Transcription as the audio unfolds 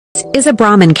This is a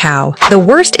Brahmin cow. The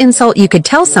worst insult you could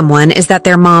tell someone is that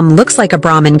their mom looks like a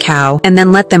Brahmin cow, and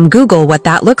then let them Google what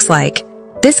that looks like.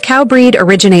 This cow breed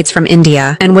originates from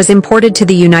India and was imported to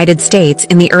the United States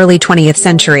in the early 20th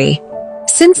century.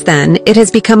 Since then, it has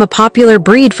become a popular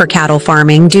breed for cattle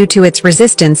farming due to its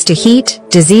resistance to heat,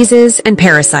 diseases, and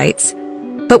parasites.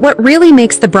 But what really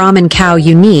makes the Brahmin cow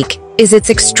unique is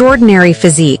its extraordinary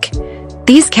physique.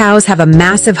 These cows have a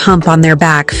massive hump on their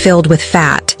back filled with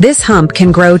fat. This hump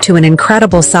can grow to an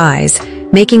incredible size,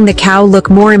 making the cow look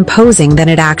more imposing than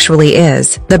it actually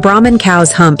is. The Brahmin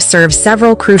cow's hump serves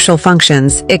several crucial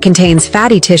functions. It contains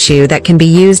fatty tissue that can be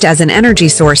used as an energy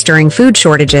source during food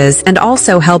shortages and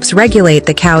also helps regulate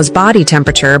the cow's body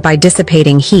temperature by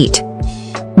dissipating heat.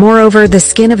 Moreover, the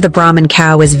skin of the Brahmin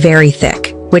cow is very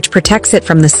thick, which protects it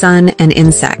from the sun and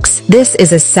insects. This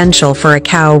is essential for a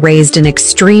cow raised in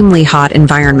extremely hot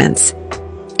environments.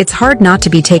 It's hard not to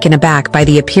be taken aback by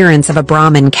the appearance of a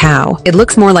Brahmin cow. It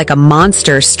looks more like a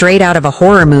monster straight out of a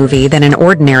horror movie than an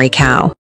ordinary cow.